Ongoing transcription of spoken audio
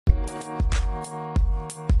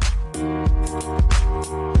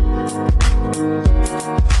Hello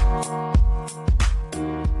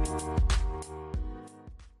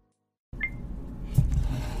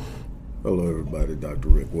everybody, Dr.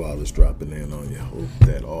 Rick Wallace dropping in on you. Hope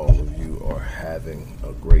that all of you are having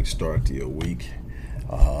a great start to your week.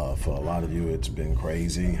 For a lot of you, it's been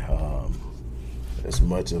crazy. As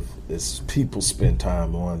much as people spend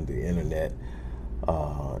time on the internet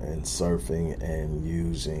and surfing and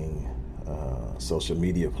using social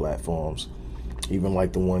media platforms, even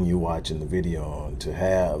like the one you watch in the video on, to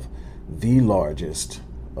have the largest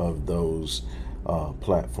of those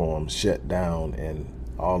platforms shut down and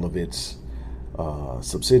all of its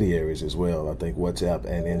subsidiaries as well. I think WhatsApp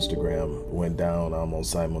and Instagram went down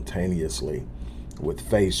almost simultaneously with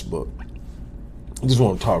Facebook. I just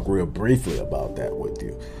want to talk real briefly about that with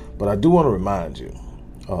you. But I do want to remind you,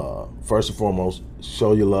 first and foremost,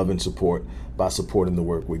 show your love and support by supporting the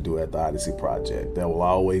work we do at the Odyssey Project. There will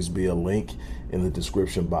always be a link in the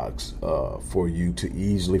description box for you to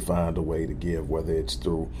easily find a way to give, whether it's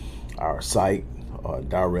through our site,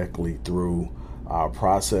 directly through our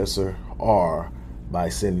processor, or by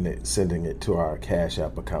sending it to our Cash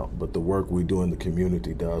App account. But the work we do in the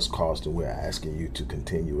community does cost, and we're asking you to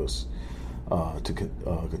continue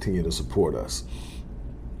to support us.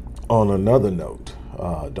 On another note,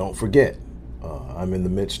 don't forget, I'm in the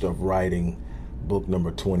midst of writing book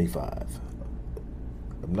number 25.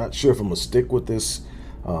 I'm not sure if I'm gonna stick with this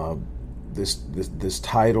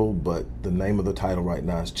title, but the name of the title right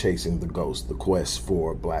now is Chasing the Ghost: The Quest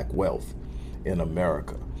for Black Wealth in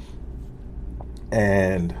America.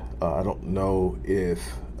 And I don't know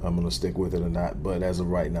if I'm going to stick with it or not, but as of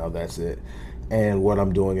right now, that's it. And what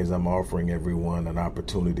I'm doing is I'm offering everyone an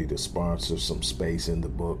opportunity to sponsor some space in the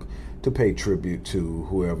book to pay tribute to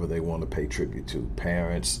whoever they want to pay tribute to: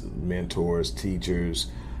 parents, mentors,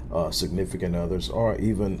 teachers, significant others, or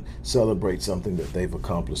even celebrate something that they've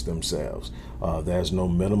accomplished themselves. There's no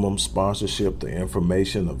minimum sponsorship. The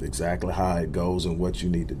information of exactly how it goes and what you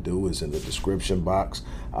need to do is in the description box.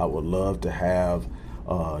 I would love to have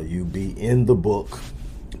you be in the book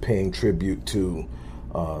paying tribute to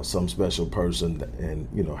some special person, and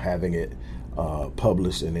having it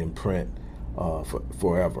published and in print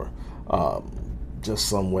forever. Just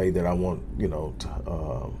some way that I want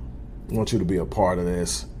you to be a part of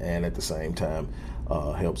this, and at the same time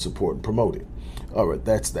help support and promote it. All right,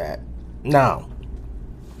 that's that. Now,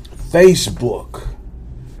 Facebook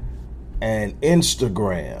and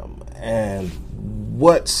Instagram and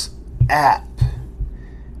WhatsApp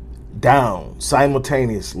down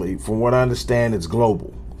simultaneously. From what I understand, it's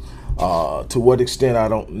global. To what extent, I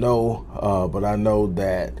don't know, but I know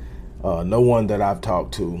that no one that I've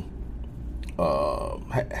talked to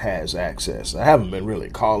has access. I haven't been really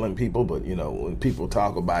calling people, but when people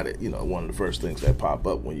talk about it, one of the first things that pop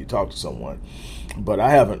up when you talk to someone. But I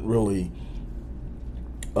haven't really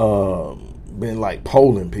been like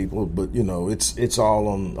polling people, but it's all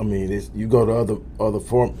on. I mean, you go to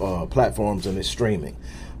other platforms and it's streaming.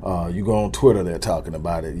 You go on Twitter, they're talking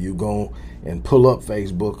about it. You go and pull up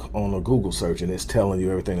Facebook on a Google search, and it's telling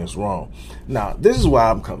you everything that's wrong. Now, this is why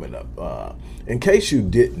I'm coming up. In case you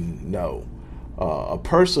didn't know, a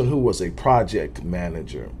person who was a project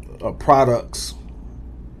manager, a products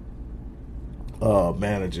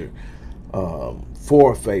manager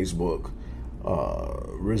for Facebook,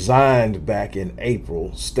 resigned back in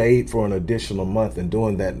April, stayed for an additional month, and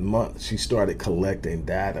during that month, she started collecting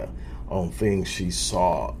data on things she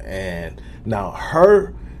saw. And now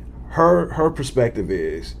her perspective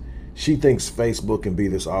is, she thinks Facebook can be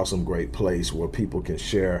this awesome, great place where people can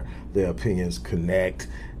share their opinions, connect,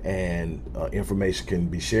 and information can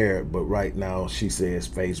be shared. But right now, she says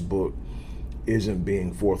Facebook isn't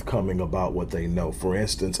being forthcoming about what they know. For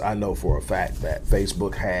instance, I know for a fact that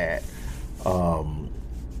Facebook had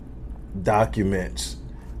documents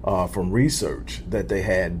from research that they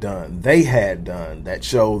had done that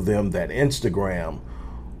showed them that Instagram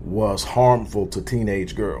was harmful to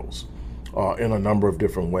teenage girls in a number of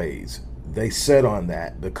different ways. They set on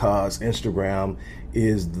that because Instagram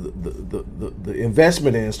is the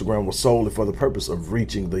investment in Instagram was solely for the purpose of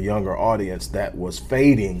reaching the younger audience that was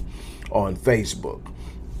fading on Facebook.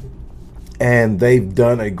 And they've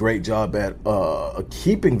done a great job at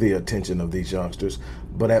keeping the attention of these youngsters,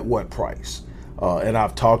 but at what price? And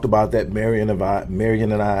I've talked about that. Marion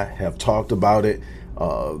and I have talked about it.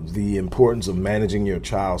 The importance of managing your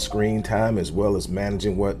child's screen time, as well as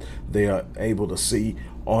managing what they are able to see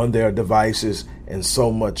on their devices, and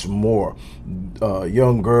so much more.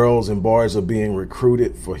 Young girls and boys are being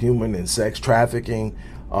recruited for human and sex trafficking,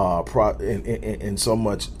 and so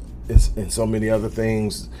much and so many other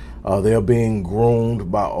things. They're being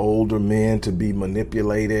groomed by older men to be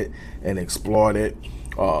manipulated and exploited.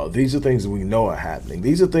 These are things that we know are happening.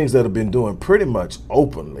 These are things that have been doing pretty much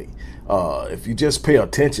openly. If you just pay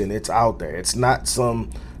attention, it's out there. It's not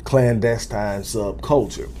some clandestine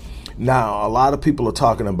subculture. Now, a lot of people are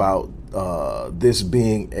talking about this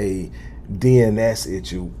being a DNS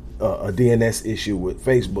issue with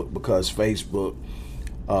Facebook, because Facebook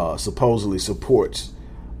supposedly supports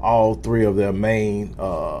all three of their main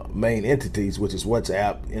entities, which is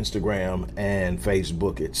WhatsApp, Instagram, and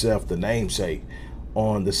Facebook itself, the namesake,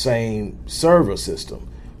 on the same server system,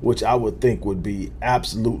 which I would think would be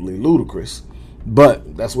absolutely ludicrous,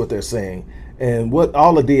 but that's what they're saying. And what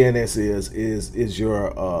all the DNS is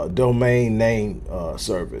your domain name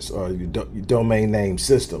service, or your domain name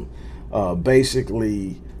system.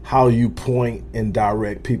 Basically, how you point and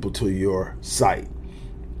direct people to your site.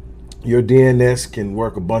 Your DNS can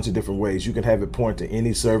work a bunch of different ways. You can have it point to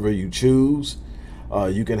any server you choose.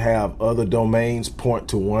 You can have other domains point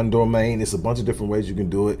to one domain. It's a bunch of different ways you can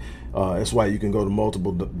do it. That's why you can go to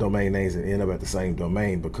multiple domain names and end up at the same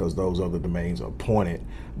domain, because those other domains are pointed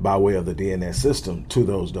by way of the DNS system to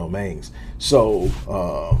those domains. So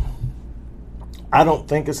I don't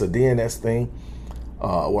think it's a DNS thing.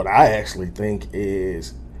 What I actually think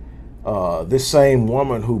is this same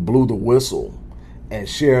woman who blew the whistle and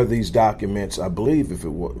shared these documents, I believe, if it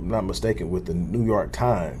was not mistaken, with the New York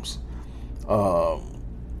Times.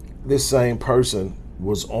 This same person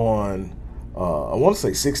was on, I want to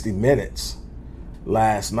say 60 Minutes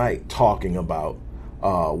last night, talking about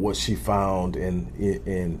what she found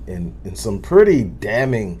in some pretty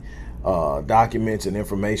damning documents and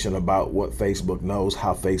information about what Facebook knows,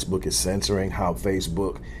 how Facebook is censoring, how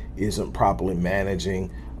Facebook isn't properly managing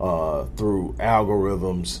through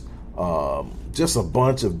algorithms, just a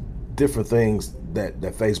bunch of different things that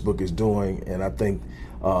Facebook is doing. And I think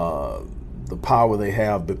the power they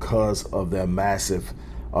have because of their massive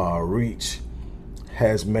reach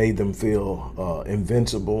has made them feel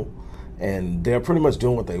invincible, and they're pretty much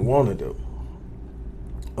doing what they want to do.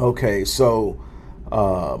 Okay, so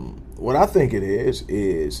what I think it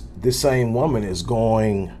is this same woman is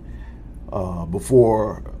going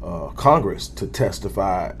before Congress to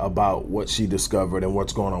testify about what she discovered and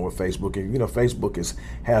what's going on with Facebook. And, Facebook has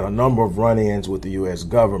had a number of run-ins with the U.S.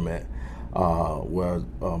 government where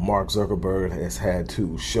Mark Zuckerberg has had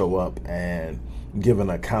to show up and give an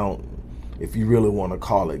account, if you really want to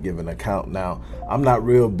call it give an account. Now, I'm not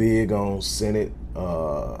real big on Senate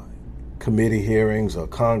committee hearings or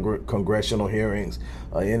congressional hearings.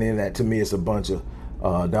 Any of that, to me, it's a bunch of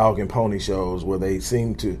dog and pony shows where they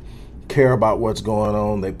seem to care about what's going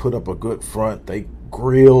on. They put up a good front. They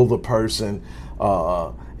grill the person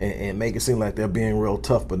and make it seem like they're being real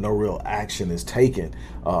tough, but no real action is taken.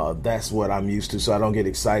 That's what I'm used to, so I don't get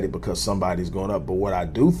excited because somebody's going up. But what I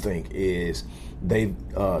do think is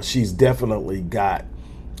she's definitely got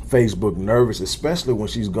Facebook nervous, especially when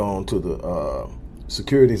she's gone to the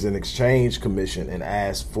Securities and Exchange Commission and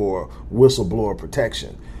asked for whistleblower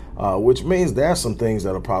protection, which means there are some things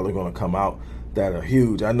that are probably going to come out that are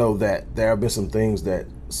huge. I know that there have been some things that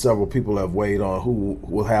several people have weighed on who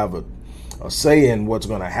will have a say in what's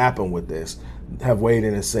going to happen with this, have weighed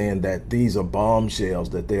in and saying that these are bombshells,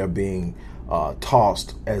 that they are being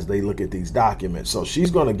tossed as they look at these documents. So she's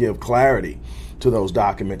going to give clarity to those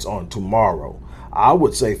documents on tomorrow. I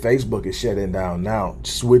would say Facebook is shutting down now,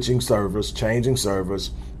 switching servers, changing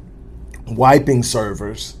servers, wiping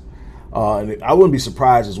servers. And I wouldn't be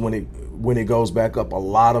surprised is when it goes back up, a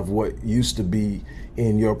lot of what used to be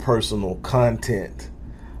in your personal content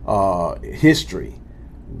history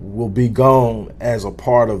will be gone as a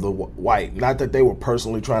part of the wipe. Not that they were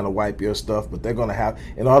personally trying to wipe your stuff, but they're going to have,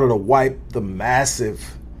 in order to wipe the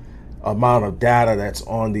massive amount of data that's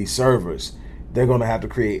on these servers, they're going to have to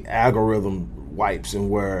create algorithm wipes, and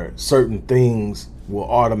where certain things will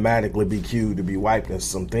automatically be queued to be wiped, and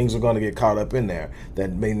some things are going to get caught up in there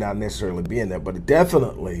that may not necessarily be in there. But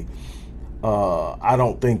definitely, I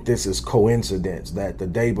don't think this is coincidence that the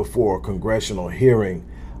day before a congressional hearing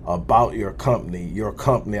about your company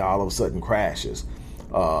all of a sudden crashes.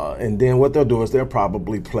 And then what they'll do is they'll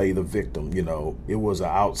probably play the victim. It was an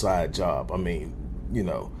outside job. I mean,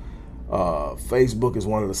 Facebook is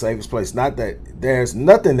one of the safest places. Not that there's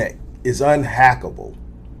nothing that is unhackable.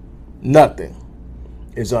 Nothing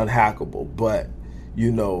is unhackable. But,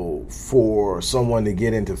 for someone to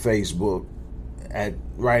get into Facebook at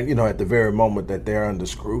the very moment that they're under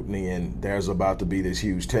scrutiny and there's about to be this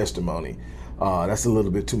huge testimony, that's a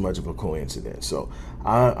little bit too much of a coincidence. So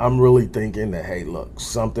I'm really thinking that, hey, look,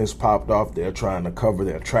 something's popped off. They're trying to cover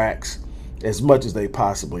their tracks. as much as they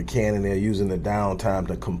possibly can, and they're using the downtime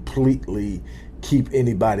to completely keep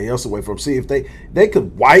anybody else away from. See, if they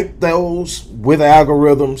could wipe those with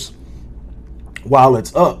algorithms while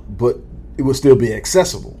it's up, but it would still be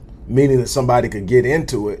accessible, meaning that somebody could get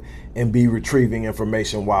into it and be retrieving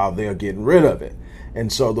information while they're getting rid of it.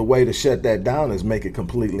 And so the way to shut that down is make it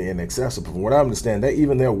completely inaccessible. From what I understand,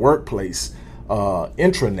 even their workplace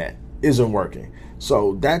intranet isn't working.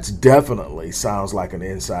 So that's definitely sounds like an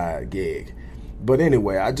inside gig. But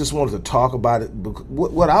anyway, I just wanted to talk about it.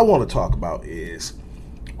 What I want to talk about is,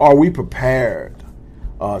 are we prepared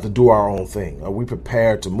to do our own thing? Are we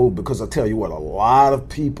prepared to move? Because I tell you what, a lot of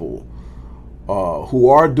people who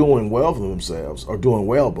are doing well for themselves are doing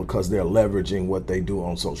well because they're leveraging what they do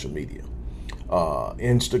on social media.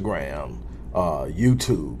 Instagram,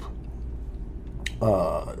 YouTube,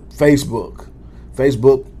 Facebook.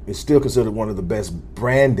 Facebook is still considered one of the best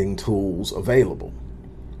branding tools available.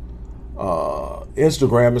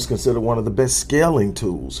 Instagram is considered one of the best scaling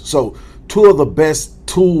tools. So 2 of the best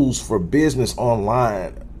tools for business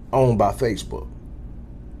online owned by Facebook.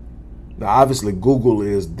 Now, obviously, Google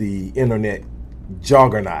is the internet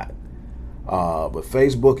juggernaut, but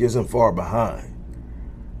Facebook isn't far behind.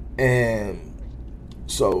 And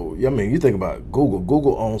so, I mean, you think about Google.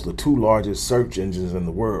 Google owns the 2 largest search engines in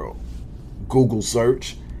the world, Google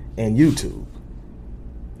Search and YouTube.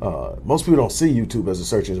 Most people don't see YouTube as a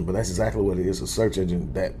search engine, but that's exactly what it is, a search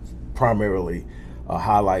engine that primarily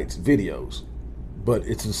highlights videos. But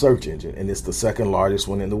it's a search engine, and it's the 2nd largest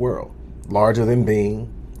one in the world, larger than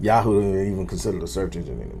Bing. Yahoo isn't even considered a search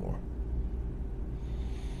engine anymore.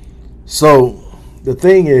 So the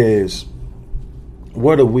thing is,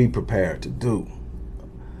 what are we prepared to do?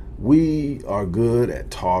 We are good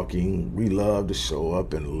at talking. We love to show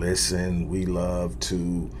up and listen. We love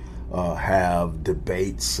to have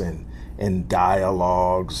debates and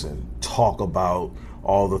dialogues and talk about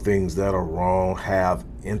all the things that are wrong, have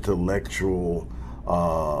intellectual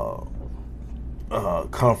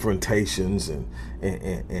confrontations and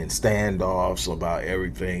standoffs about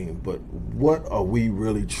everything. But what are we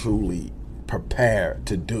really truly prepared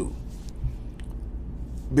to do?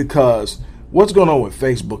 Because what's going on with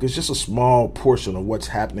Facebook is just a small portion of what's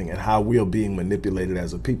happening and how we are being manipulated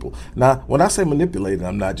as a people. Now, when I say manipulated,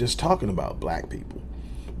 I'm not just talking about black people.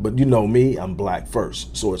 But you know me, I'm black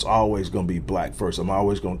first. So it's always going to be black first. I'm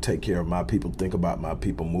always going to take care of my people, think about my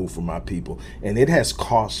people, move for my people. And it has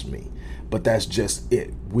cost me. But that's just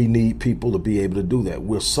it. We need people to be able to do that.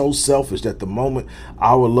 We're so selfish that the moment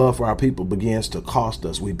our love for our people begins to cost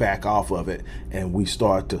us, we back off of it and we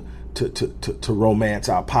start to romance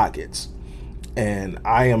our pockets. And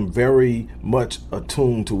I am very much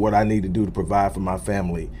attuned to what I need to do to provide for my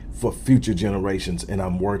family for future generations, and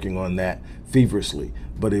I'm working on that feverishly.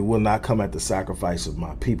 But it will not come at the sacrifice of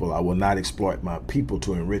my people. I will not exploit my people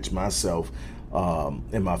to enrich myself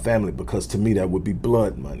and my family, because to me that would be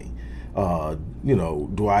blood money.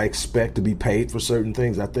 Do I expect to be paid for certain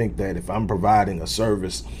things? I think that if I'm providing a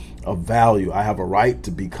service of value, I have a right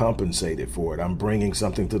to be compensated for it. I'm bringing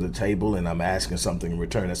something to the table and I'm asking something in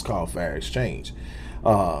return. That's called fair exchange.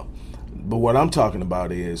 But what I'm talking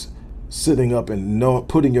about is sitting up and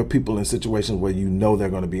putting your people in situations where you know they're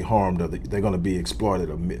going to be harmed or they're going to be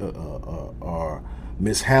exploited or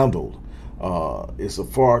mishandled. It's a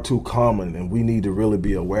far too common, and we need to really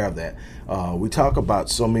be aware of that. We talk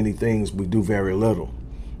about so many things, we do very little.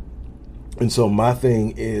 And so my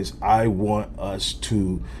thing is, I want us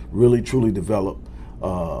to really truly develop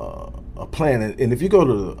a plan. And if you go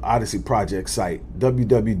to the Odyssey Project site,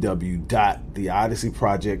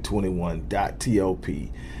 www.theodysseyproject21.top,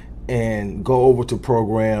 and go over to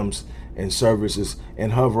programs and services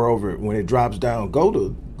and hover over it, when it drops down, go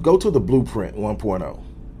to the Blueprint 1.0.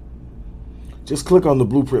 Just click on the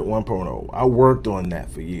Blueprint 1.0. I worked on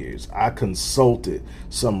that for years. I consulted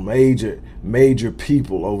some major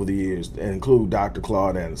people over the years, that include Dr.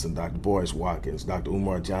 Claude Anderson, Dr. Boyce Watkins, Dr.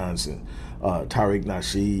 Umar Johnson, Tariq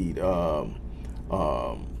Nasheed.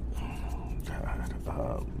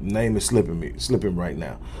 Name is slipping right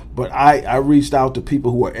now. But I reached out to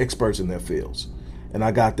people who are experts in their fields, and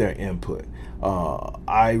I got their input.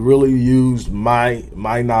 I really used my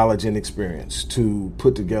knowledge and experience to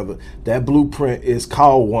put together that blueprint. Is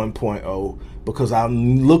called 1.0 because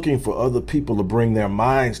I'm looking for other people to bring their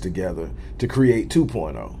minds together to create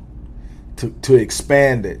 2.0, to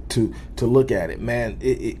expand it, to look at it. Man,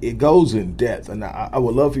 it goes in depth, and I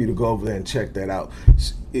would love for you to go over there and check that out.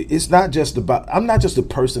 It's not just about, I'm not just a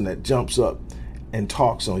person that jumps up and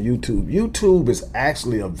talks on YouTube. YouTube is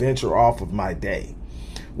actually a venture off of my day.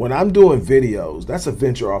 When I'm doing videos, that's a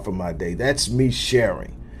venture off of my day. That's me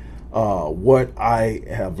sharing. what I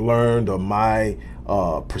have learned or my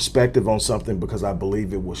perspective on something because I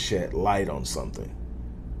believe it will shed light on something.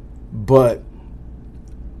 But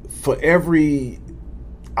for every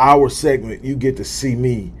hour segment, you get to see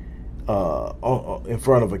me in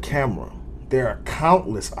front of a camera. There are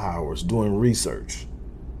countless hours doing research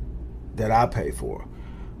that I pay for,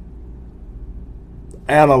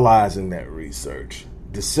 analyzing that research,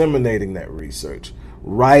 disseminating that research,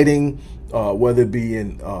 writing, whether it be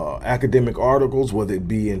in academic articles, whether it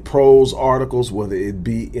be in prose articles, whether it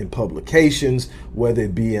be in publications, whether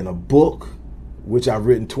it be in a book, which I've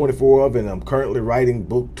written 24 of, and I'm currently writing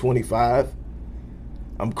book 25.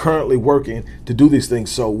 I'm currently working to do these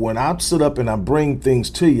things. So when I sit up and I bring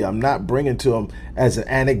things to you, I'm not bringing to them as an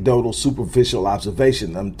anecdotal, superficial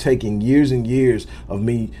observation. I'm taking years and years of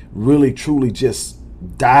me really, truly just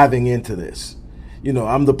diving into this. You know,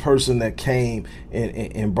 I'm the person that came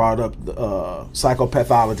and brought up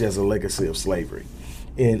psychopathology as a legacy of slavery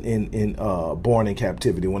in Born in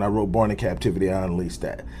Captivity. When I wrote Born in Captivity, I unleashed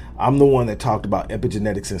that. I'm the one that talked about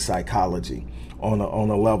epigenetics and psychology on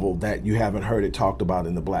a level that you haven't heard it talked about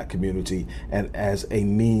in the black community, and as a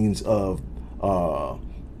means of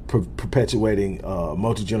perpetuating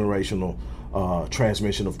multi-generational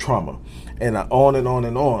transmission of trauma, and on and on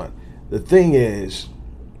and on. The thing is,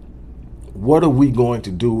 what are we going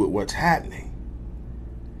to do with what's happening?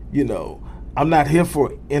 You know, I'm not here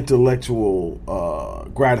for intellectual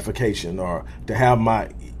gratification or to have my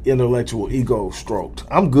intellectual ego stroked.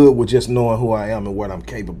 I'm good with just knowing who I am and what I'm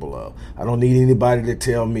capable of. I don't need anybody to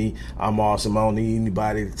tell me I'm awesome. I don't need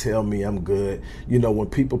anybody to tell me I'm good. You know, when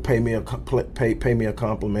people pay me a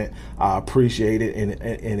compliment, I appreciate it,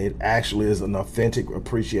 and it actually is an authentic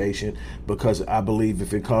appreciation, because I believe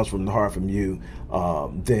if it comes from the heart from you,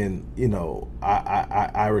 then you know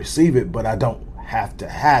I receive it, but I don't have to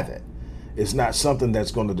have it. It's not something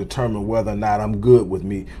that's going to determine whether or not I'm good with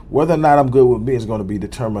me. Whether or not I'm good with me is going to be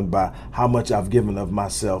determined by how much I've given of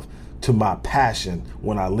myself to my passion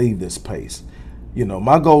when I leave this place. You know,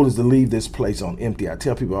 my goal is to leave this place on empty. I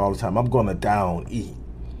tell people all the time, I'm going to down eat.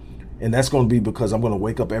 And that's going to be because I'm going to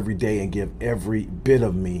wake up every day and give every bit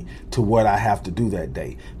of me to what I have to do that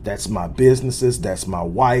day. That's my businesses. That's my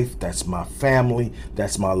wife. That's my family.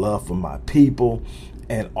 That's my love for my people.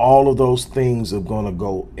 And all of those things are going to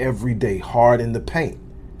go every day hard in the paint.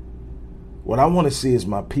 What I want to see is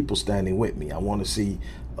my people standing with me. I want to see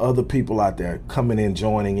other people out there coming in,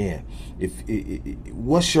 joining in.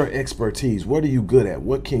 What's your expertise? What are you good at?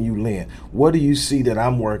 What can you lend? What do you see that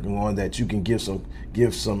I'm working on that you can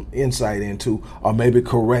give some insight into, or maybe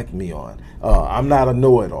correct me on? I'm not a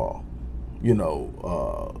know-it-all. You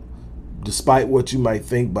know, despite what you might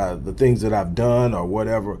think by the things that I've done or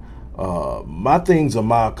whatever. My things are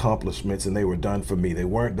my accomplishments, and they were done for me. They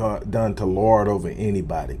weren't done to lord over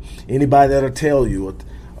anybody. Anybody that'll tell you,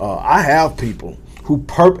 I have people who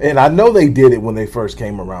and I know they did it when they first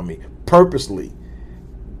came around me, purposely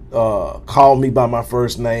called me by my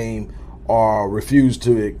first name or refused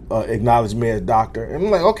to acknowledge me as doctor. And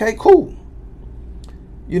I'm like, okay, cool.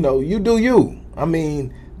 You know, you do you. I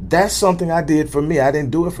mean, that's something I did for me. I didn't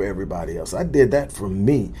do it for everybody else. I did that for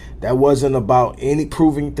me. That wasn't about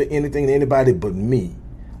proving to anything to anybody but me.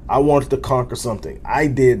 I wanted to conquer something. I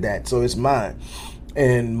did that, so it's mine.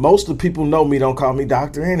 And most of the people know me, don't call me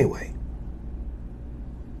doctor anyway.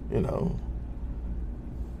 You know.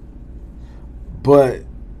 But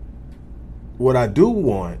what I do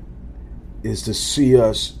want is to see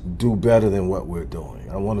us do better than what we're doing.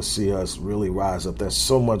 I want to see us really rise up. There's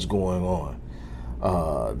so much going on.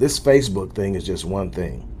 This Facebook thing is just one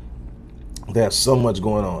thing. There's so much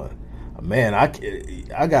going on. Man, I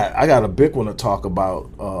got a big one to talk about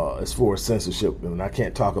as far as censorship, and I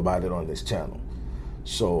can't talk about it on this channel.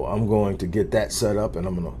 So I'm going to get that set up, and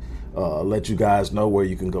I'm going to let you guys know where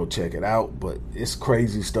you can go check it out. But it's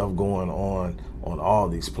crazy stuff going on all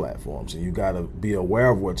these platforms, and you got to be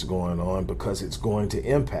aware of what's going on because it's going to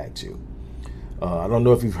impact you. I don't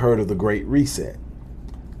know if you've heard of the Great Reset.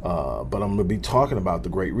 But I'm going to be talking about the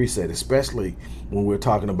Great Reset, especially when we're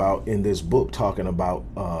talking about in this book, talking about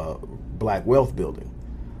black wealth building.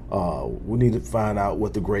 We need to find out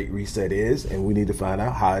what the Great Reset is, and we need to find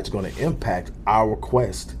out how it's going to impact our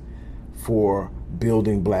quest for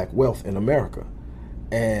building black wealth in America,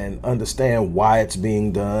 and understand why it's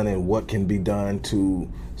being done and what can be done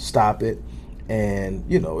to stop it. And,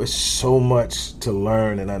 you know, it's so much to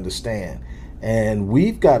learn and understand, and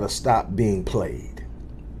we've got to stop being played.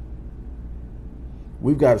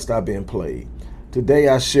 We've got to stop being played. Today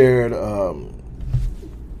I shared, matter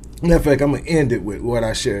of fact, I'm going to end it with what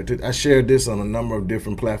I shared. I shared this on a number of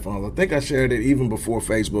different platforms. I think I shared it even before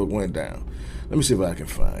Facebook went down. Let me see if I can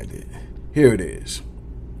find it. Here it is.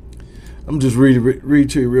 I'm just read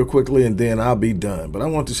to you real quickly, and then I'll be done. But I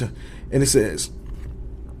want to show, and it says,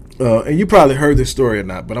 and you probably heard this story or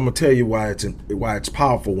not, but I'm gonna tell you why it's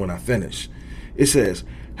powerful when I finish. It says,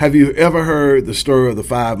 have you ever heard the story of the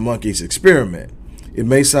 5 monkeys experiment? It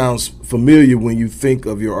may sound familiar when you think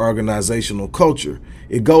of your organizational culture.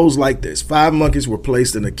 It goes like this. 5 monkeys were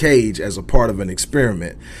placed in a cage as a part of an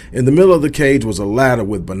experiment. In the middle of the cage was a ladder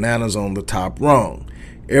with bananas on the top rung.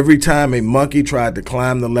 Every time a monkey tried to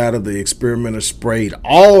climb the ladder, the experimenter sprayed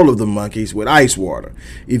all of the monkeys with ice water.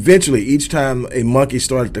 Eventually, each time a monkey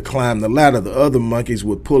started to climb the ladder, the other monkeys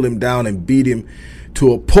would pull him down and beat him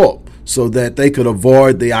to a pulp so that they could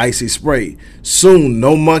avoid the icy spray. Soon,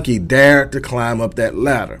 no monkey dared to climb up that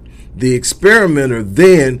ladder. The experimenter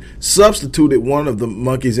then substituted one of the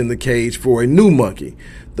monkeys in the cage for a new monkey.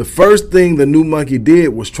 The first thing the new monkey did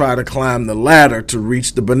was try to climb the ladder to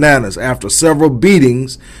reach the bananas. After several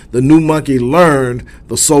beatings, the new monkey learned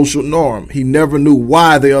the social norm. He never knew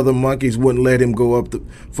why the other monkeys wouldn't let him go up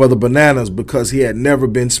for the bananas, because he had never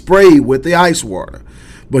been sprayed with the ice water.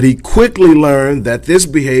 But he quickly learned that this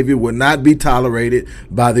behavior would not be tolerated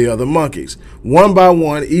by the other monkeys. One by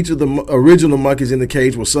one, each of the original monkeys in the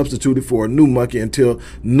cage was substituted for a new monkey until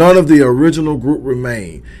none of the original group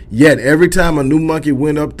remained. Yet every time a new monkey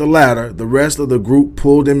went up the ladder, the rest of the group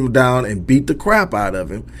pulled him down and beat the crap out of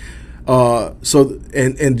him.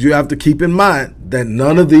 And you have to keep in mind that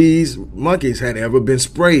none of these monkeys had ever been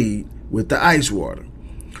sprayed with the ice water.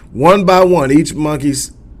 One by one, each of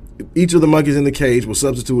the monkeys in the cage will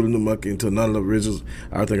substitute a new monkey until none of the originals.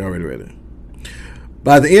 I think I already read it.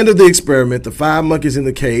 By the end of the experiment, the 5 monkeys in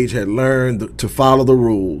the cage had learned to follow the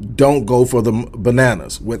rule, don't go for the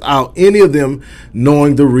bananas, without any of them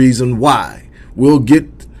knowing the reason why.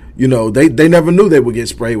 They never knew they would get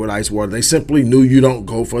sprayed with ice water. They simply knew you don't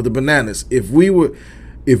go for the bananas. If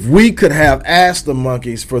we could have asked the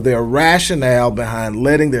monkeys for their rationale behind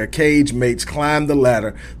letting their cage mates climb the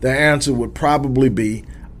ladder, their answer would probably be,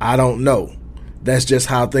 I don't know. That's just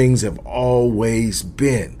how things have always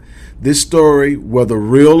been. This story, whether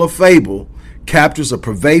real or fable, captures a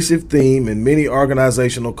pervasive theme in many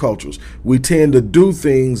organizational cultures. We tend to do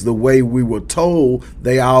things the way we were told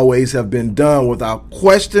they always have been done, without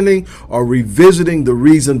questioning or revisiting the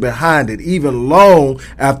reason behind it, even long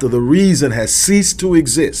after the reason has ceased to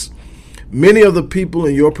exist. Many of the people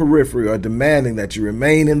in your periphery are demanding that you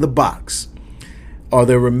remain in the box. Or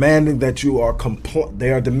they're demanding that you are compliant.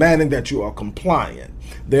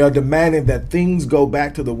 They are demanding that things go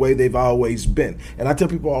back to the way they've always been. And I tell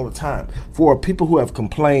people all the time, for people who have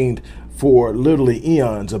complained for literally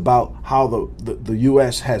eons about how the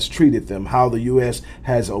U.S. has treated them, how the U.S.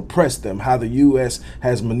 has oppressed them, how the U.S.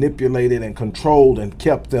 has manipulated and controlled and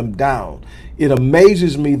kept them down. It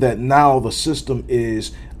amazes me that now the system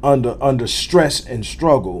is under stress and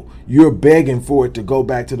struggle. You're begging for it to go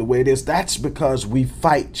back to the way it is. That's because we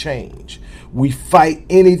fight change. We fight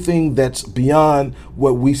anything that's beyond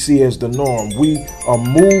what we see as the norm. We are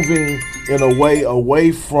moving in a way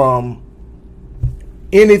away from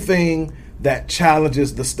anything that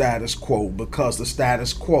challenges the status quo, because the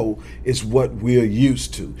status quo is what we're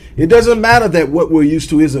used to. It doesn't matter that what we're used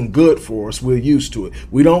to isn't good for us. We're used to it.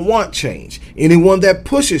 We don't want change. Anyone that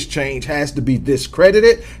pushes change has to be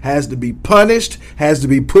discredited, has to be punished, has to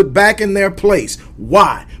be put back in their place.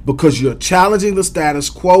 Why? Because you're challenging the status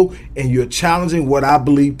quo and you're challenging what I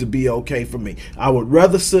believe to be okay for me. I would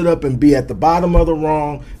rather sit up and be at the bottom of the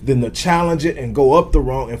wrong than to challenge it and go up the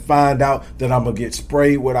wrong and find out that I'm going to get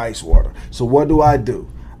sprayed with ice water. So what do?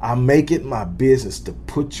 I make it my business to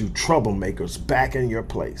put you troublemakers back in your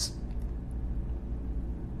place.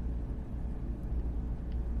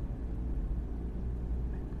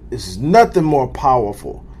 It's nothing more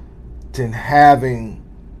powerful than having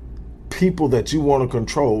people that you want to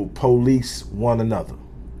control police one another.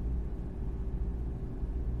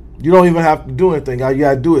 You don't even have to do anything. All you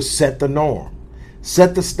got to do is set the norm,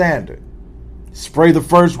 set the standard, spray the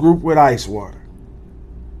first group with ice water.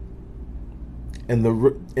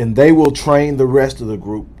 And they will train the rest of the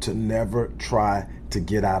group to never try to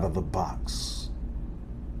get out of the box.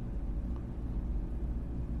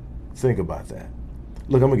 Think about that.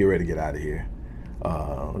 Look, I'm going to get ready to get out of here.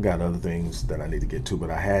 I got other things that I need to get to, but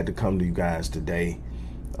I had to come to you guys today.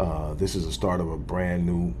 This is the start of a brand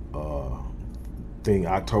new thing.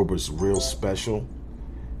 October's real special.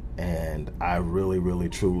 And I really, really,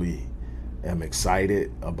 truly am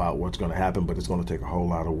excited about what's going to happen, but it's going to take a whole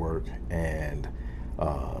lot of work. And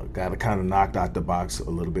got kind of knocked out the box a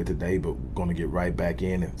little bit today, but we're going to get right back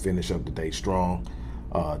in and finish up the day strong.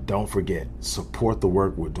 Don't forget, support the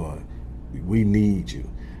work we're doing. We need you.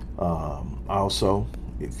 Also,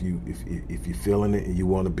 if you're feeling it and you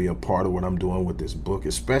want to be a part of what I'm doing with this book,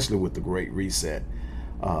 especially with the Great Reset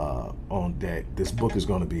on deck, this book is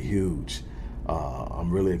going to be huge.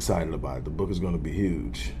 I'm really excited about it. The book is going to be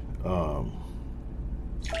huge.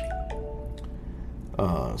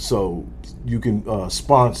 So you can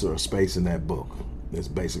sponsor a space in that book. That's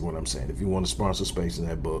basically what I'm saying. If you want to sponsor space in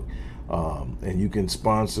that book, and you can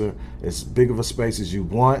sponsor as big of a space as you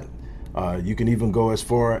want. You can even go as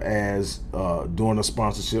far as doing a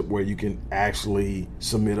sponsorship where you can actually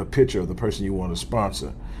submit a picture of the person you want to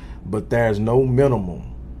sponsor. But there's no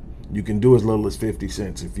minimum. You can do as little as 50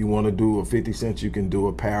 cents. If you want to do a 50 cents, you can do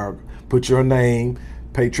a paragraph. Put your name,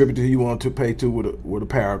 pay tribute to who you want to pay to with a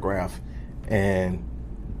paragraph, and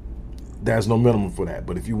there's no minimum for that.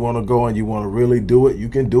 But if you want to go and you want to really do it, you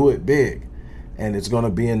can do it big. And it's going to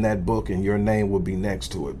be in that book and your name will be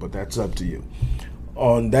next to it. But that's up to you.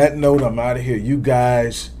 On that note, I'm out of here. You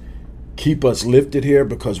guys keep us lifted here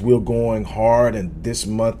because we're going hard. And this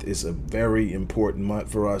month is a very important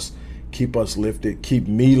month for us. Keep us lifted. Keep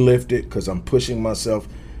me lifted because I'm pushing myself.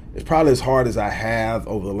 It's probably as hard as I have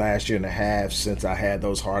over the last year and a half since I had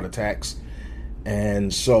those heart attacks.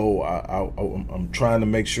 And so I'm trying to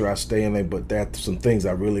make sure I stay in there, but there's some things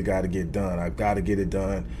I really got to get done. I've got to get it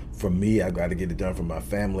done for me. I've got to get it done for my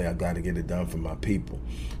family. I've got to get it done for my people.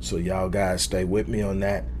 So y'all guys stay with me on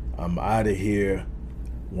that. I'm out of here.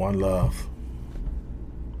 One love.